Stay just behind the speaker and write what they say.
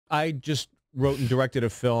I just wrote and directed a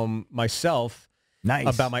film myself.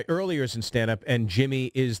 Nice. About my early years in stand-up, and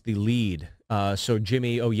Jimmy is the lead. So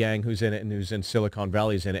Jimmy O. Yang, who's in it and who's in Silicon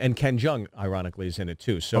Valley, is in it. And Ken Jeong, ironically, is in it,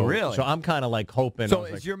 too. So, really? So I'm kind of like hoping. So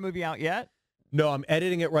is your movie out yet? No, I'm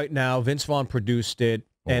editing it right now. Vince Vaughn produced it,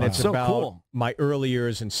 and it's about my early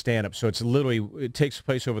years in stand-up. So it's literally, it takes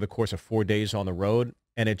place over the course of 4 days on the road,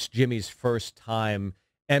 and it's Jimmy's first time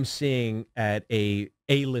emceeing at a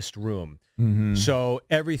A-list room. Mm-hmm. So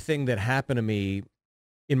everything that happened to me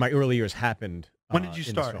in my early years happened. When did you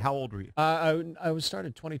start? How old were you? I was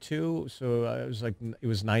started 22, so I was like, it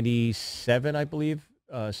was 97, I believe.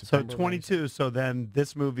 So 22. So then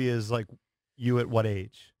this movie is like you at what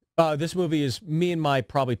age? This movie is me in my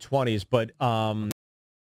probably 20s, but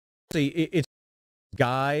it's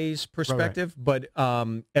guy's perspective, but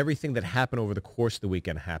everything that happened over the course of the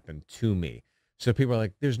weekend happened to me. So people are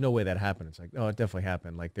like, "There's no way that happened." It's like, no, it definitely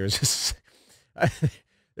happened. Like there's this.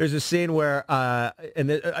 There's a scene where, and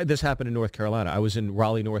this happened in North Carolina. I was in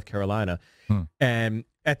Raleigh, North Carolina, and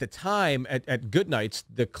at the time, at Good Nights,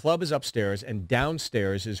 the club is upstairs, and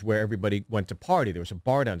downstairs is where everybody went to party. There was a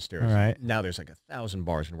bar downstairs. All right. Now there's like 1,000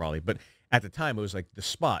 bars in Raleigh, but at the time, it was like the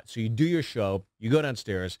spot. So you do your show, you go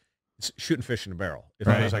downstairs, it's shooting fish in a barrel. If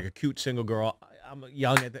it was like a cute single girl, I'm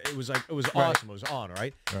young. It was like, it was awesome. It was on,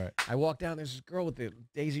 right? Right. I walked down, there's this girl with the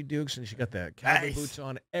Daisy Dukes, and she got the cowboy boots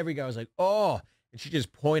on. Every guy was like, oh. And she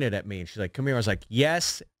just pointed at me, and she's like, come here. I was like,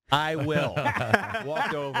 yes, I will.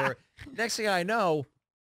 Walked over. Next thing I know,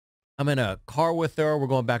 I'm in a car with her. We're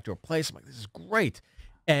going back to her place. I'm like, this is great.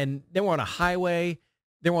 And then we're on a highway.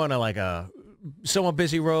 Then we're on a somewhat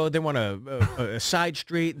busy road. Then we're on a side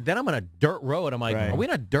street. Then I'm on a dirt road. I'm like, are we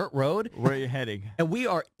on a dirt road? Where are you heading? And we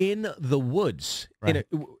are in the woods. Right.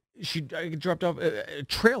 I dropped off a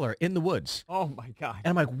trailer in the woods. Oh, my God.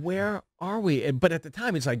 And I'm like, where are we? But at the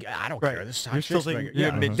time, it's like, I don't care. This You're still thinking,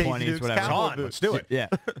 mid-20s, whatever. On, let's do it. Yeah.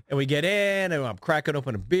 And we get in, and I'm cracking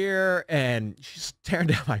open a beer, and she's tearing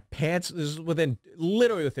down my pants. This is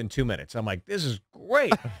literally within 2 minutes. I'm like, this is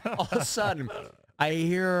great. All of a sudden, I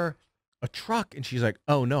hear a truck, and she's like,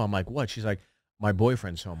 oh, no. I'm like, what? She's like, my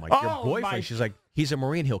boyfriend's home. I'm like, your boyfriend? She's like, he's a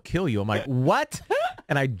Marine. He'll kill you. I'm like, what?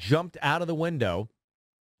 And I jumped out of the window.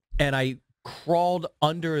 And I crawled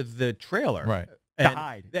under the trailer. Right.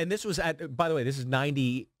 And this was by the way, this is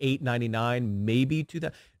 98, 99, maybe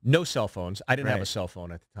 2000. No cell phones. I didn't have a cell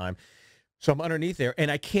phone at the time. So I'm underneath there,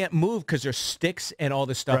 and I can't move because there's sticks and all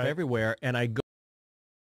this stuff everywhere. And I go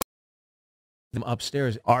them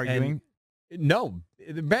upstairs. Arguing? No,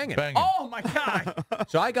 banging. Oh, my God.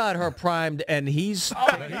 So I got her primed, and he's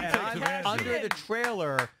I'm under the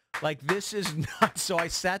trailer. Like, this is nuts. So I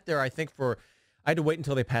sat there, I think, I had to wait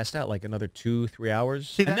until they passed out, like another 2-3 hours.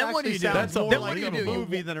 See, and then what do you do? That's more then like what do a you do?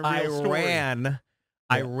 movie than a real story.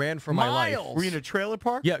 I ran for my life. Were you in a trailer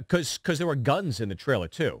park? Yeah, because there were guns in the trailer,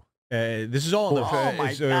 too. This is all in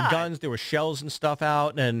the there were guns. There were shells and stuff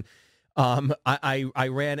out. And I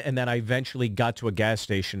ran, and then I eventually got to a gas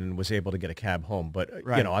station and was able to get a cab home. But,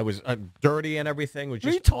 you know, I was dirty and everything. It was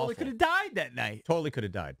just You totally awful. could have died that night. Totally could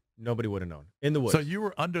have died. Nobody would have known. In the woods. So you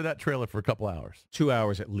were under that trailer for a couple hours? 2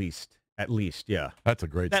 hours at least. At least, yeah. That's a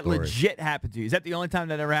great that story. That legit happened to you. Is that the only time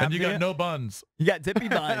that ever happened? And you got no buns. You got zippy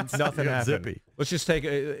buns. Nothing happened. Zippy. Let's just take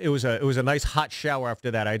it was a nice hot shower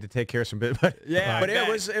after that. I had to take care of some bit, but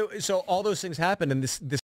so all those things happened, and this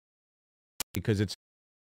because it's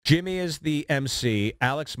Jimmy is the MC,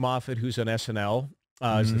 Alex Moffat, who's on SNL,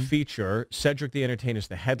 is the feature, Cedric the Entertainer is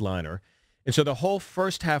the headliner. And so the whole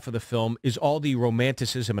first half of the film is all the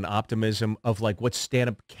romanticism and optimism of like what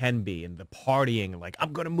stand-up can be and the partying, like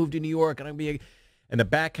I'm going to move to New York and I'm going to be, and the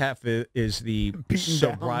back half is the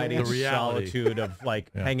sobriety and solitude of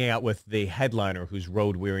like hanging out with the headliner who's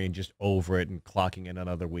road weary and just over it and clocking in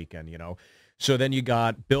another weekend, you know. So then you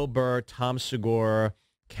got Bill Burr, Tom Segura,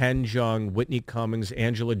 Ken Jeong, Whitney Cummings,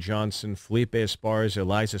 Angela Johnson, Felipe Esparza,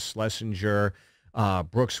 Eliza Schlesinger,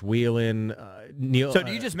 Brooks Wheelan, Neil. So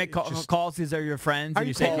do you just make calls because they're your friends? How and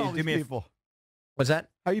you say, paying all these people? What's that?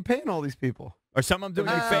 How are you paying all these people? Or some of them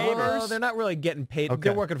doing favors? No, they're not really getting paid. Okay.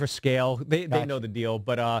 They're working for scale. They know the deal.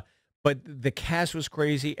 But the cast was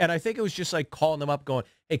crazy. And I think it was just like calling them up going,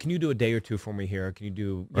 hey, can you do a day or two for me here? Can you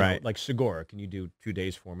do, you know, like Segura, can you do 2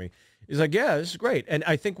 days for me? He's like, yeah, this is great. And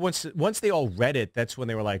I think once they all read it, that's when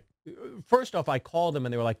they were like, first off, I called them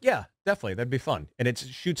and they were like, yeah, definitely, that'd be fun. And it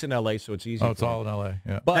shoots in L.A., so it's easy. Oh, it's all in L.A.,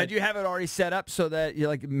 yeah. But did you have it already set up so that you're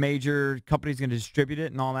like major companies going to distribute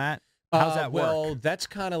it and all that? How's that work? Well, that's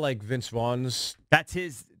kind of like Vince Vaughn's. That's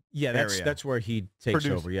his area. That's where he takes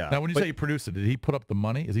over, yeah. Now, when you say he produced it, did he put up the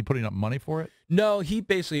money? Is he putting up money for it? No, he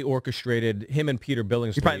basically orchestrated him and Peter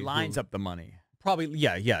Billingsley. He probably lines up the money. Probably,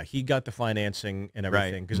 yeah. He got the financing and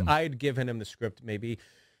everything because I had given him the script maybe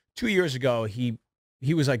 2 years ago. He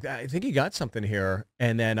was like, I think he got something here,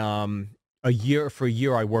 and then a year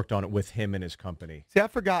I worked on it with him and his company. See,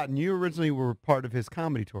 I've forgotten. You originally were part of his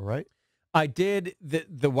comedy tour, right? I did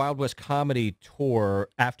the Wild West comedy tour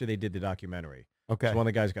after they did the documentary. Okay. So one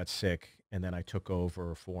of the guys got sick, and then I took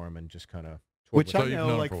over for him and just kind of. Which I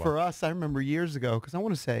know, like for us, I remember years ago, because I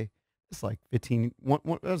want to say it's like 15.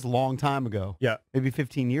 That was a long time ago. Yeah. Maybe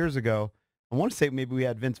 15 years ago. I want to say maybe we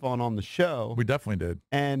had Vince Vaughn on the show. We definitely did.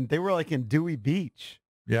 And they were like in Dewey Beach.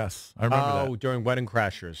 Yes, I remember that. Oh, during Wedding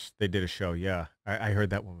Crashers, they did a show. Yeah, I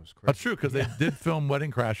heard that one was crazy. That's true because they did film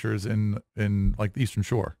Wedding Crashers in like the Eastern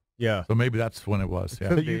Shore. Yeah. So maybe that's when it was. Yeah.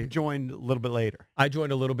 So you joined a little bit later. I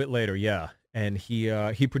joined a little bit later. Yeah. And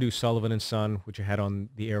he produced Sullivan and Son, which I had on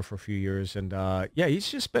the air for a few years. And yeah,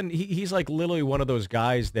 he's just been he's like literally one of those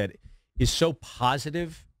guys that is so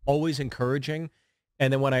positive, always encouraging.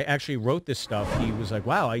 And then when I actually wrote this stuff, he was like,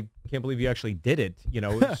 wow, I can't believe you actually did it. You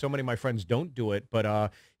know, so many of my friends don't do it.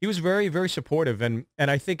 But he was very, very supportive. And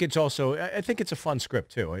I think it's also, I think it's a fun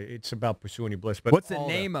script, too. It's about pursuing your bliss. But what's the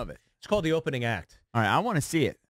name of it? It's called The Opening Act. All right, I want to see it.